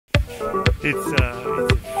It's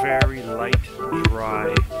very light,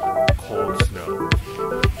 dry, cold snow.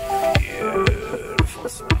 Beautiful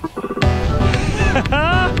snow.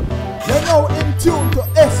 You're now in tune to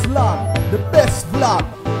S-Log, the best vlog.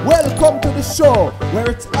 Welcome to the show where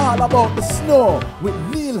it's all about the snow with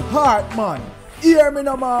Neil Hartmann. Hear me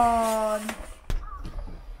now, man.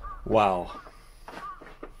 Wow.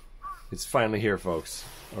 It's finally here, folks.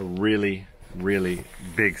 A really, really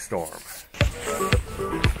big storm.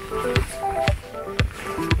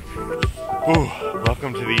 Ooh,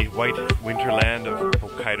 welcome to the white winterland of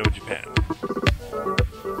Hokkaido, Japan.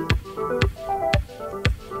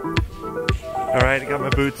 Alright, I got my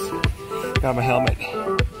boots, got my helmet.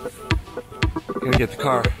 Gonna get the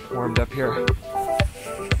car warmed up here.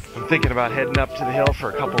 I'm thinking about heading up to the hill for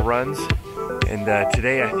a couple runs. And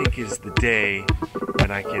today I think is the day when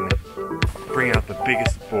I can bring out the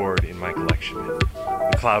biggest board in my collection,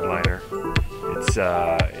 the Cloudliner. It's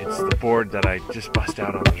the board that I just bust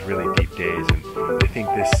out on those really deep days, and I think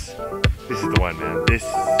this is the one, man. This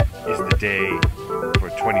is the day for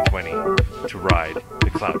 2020 to ride the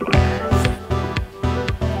Cloudliner.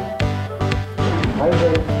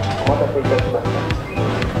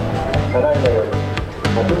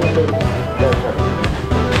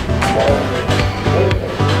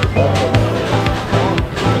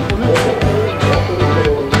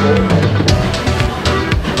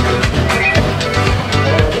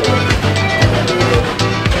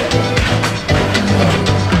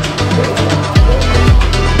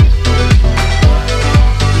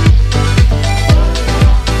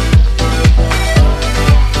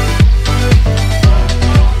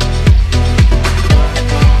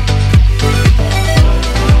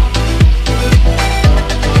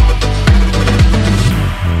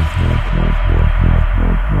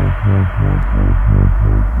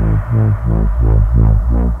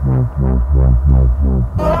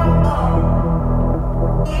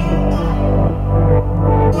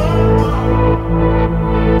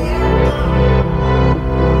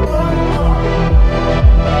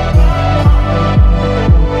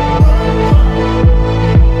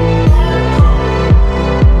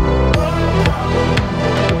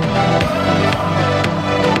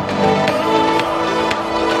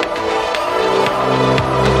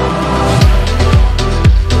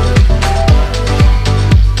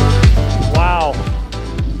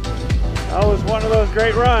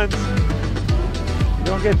 Great runs. You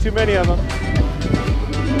don't get too many of them.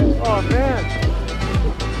 Oh man.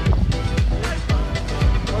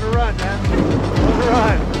 What a run, man. What a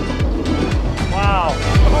run. Wow.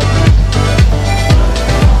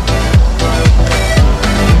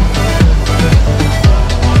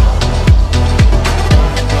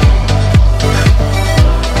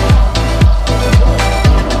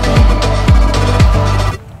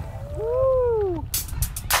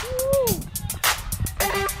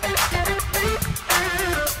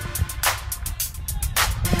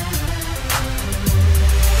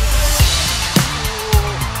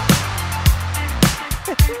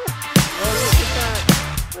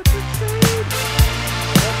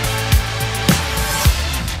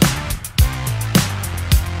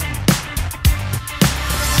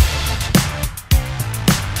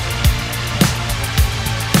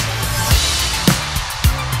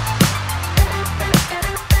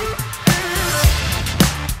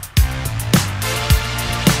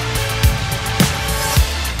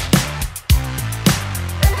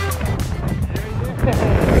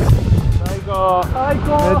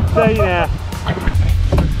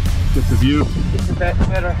 Get the view. It's a bit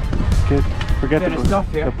better. Okay, forget the stuff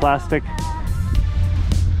here. The plastic.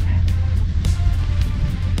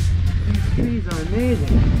 These trees are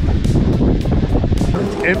amazing.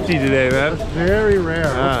 It's empty today, man. It's very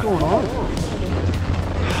rare. What's going on?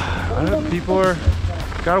 I don't know, people are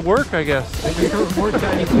gotta work, I guess. More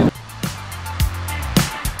tiny too.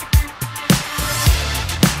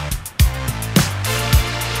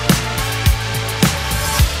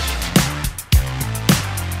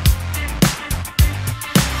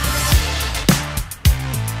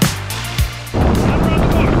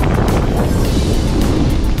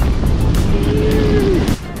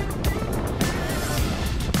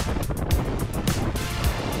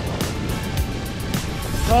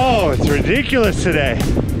 Oh, it's ridiculous today.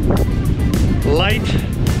 Light,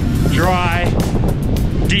 dry,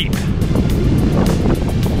 deep.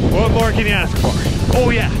 What more can you ask for? Oh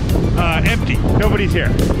yeah, empty. Nobody's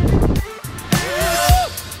here.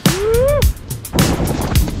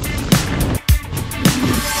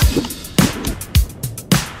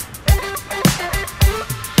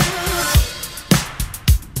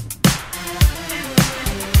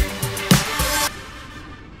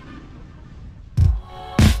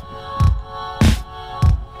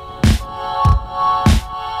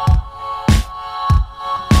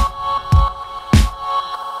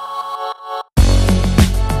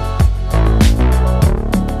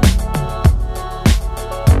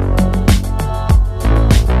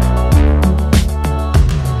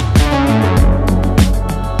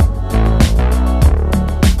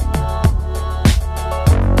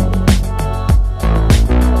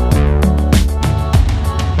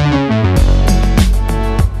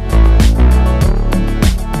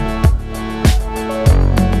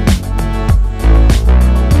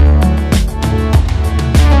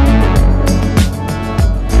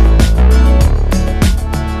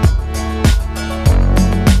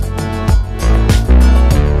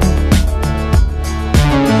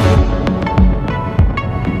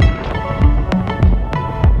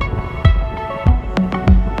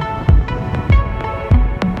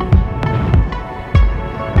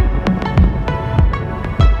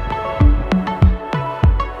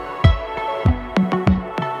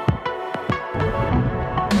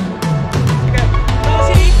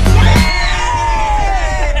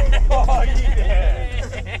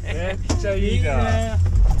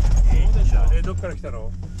 どっから来たの？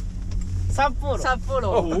札幌。札幌。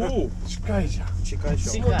おお、近いじゃん。近いで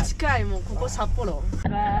しょ。もう近い、もうここ札幌。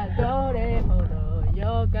どれほど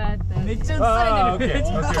よかった。めっちゃ映されて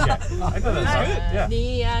る。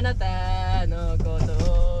にあなたのこ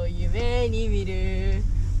とを夢に見る。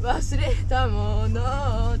忘れたも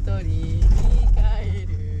のを取りに帰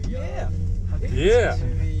るよう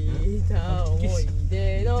に。いた思い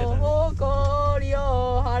出の誇り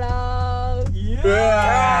を払う。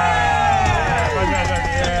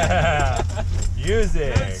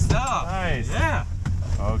Music. Nice. Yeah.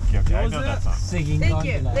 Okay, okay. I know that song. Singing Thank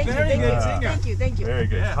you, thank you, thank you, thank you, thank you. Very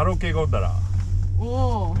good. Karaoke gondara.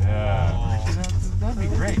 Oh. Yeah. That'd be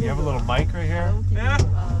great. You have a little mic right here. Yeah.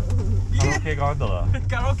 Karaoke gondola.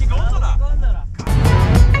 Karaoke gondola.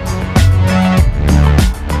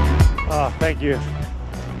 Oh, thank you.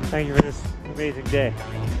 Thank you for this amazing day.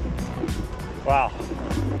 Wow.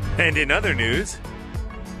 And in other news,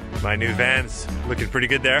 my new van's looking pretty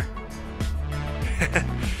good there.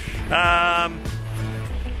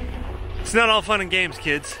 It's not all fun and games,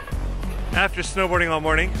 kids. After snowboarding all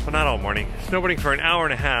morning, well, not all morning, snowboarding for an hour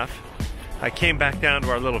and a half, I came back down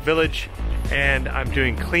to our little village and I'm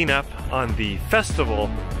doing cleanup on the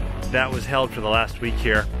festival that was held for the last week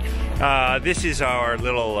here. This is our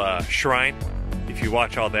little shrine. If you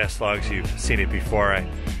watch all the S-logs, you've seen it before. I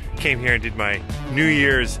came here and did my New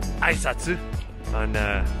Year's aisatsu on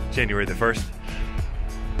January the 1st.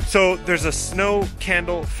 So there's a snow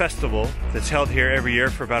candle festival that's held here every year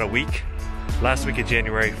for about a week. Last week of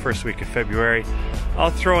January, first week of February.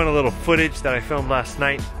 I'll throw in a little footage that I filmed last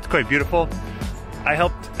night. It's quite beautiful. I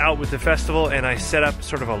helped out with the festival and I set up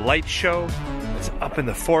sort of a light show. It's up in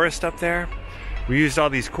the forest up there. We used all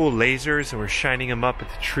these cool lasers and we're shining them up at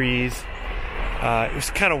the trees. It was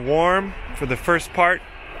kind of warm for the first part,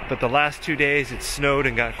 but the last 2 days it snowed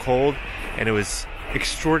and got cold and it was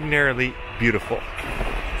extraordinarily beautiful.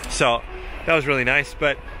 So that was really nice,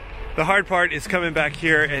 but the hard part is coming back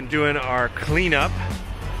here and doing our cleanup.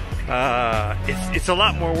 It's a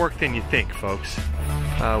lot more work than you think, folks.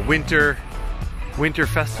 Winter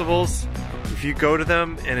festivals, if you go to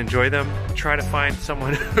them and enjoy them, try to find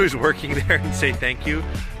someone who's working there and say thank you,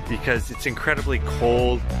 because it's incredibly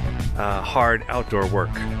cold, hard outdoor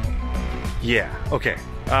work. Yeah, okay.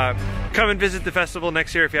 Come and visit the festival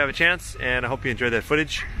next year if you have a chance, and I hope you enjoy that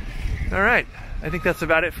footage. All right, I think that's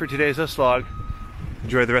about it for today's vlog.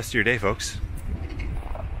 Enjoy the rest of your day, folks.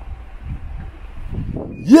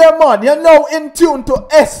 Yeah man, you're now in tune to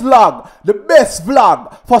S-Log, the best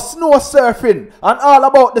vlog for snow surfing and all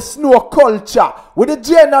about the snow culture with the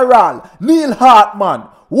General Neil Hartmann.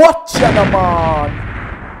 Watch ya man.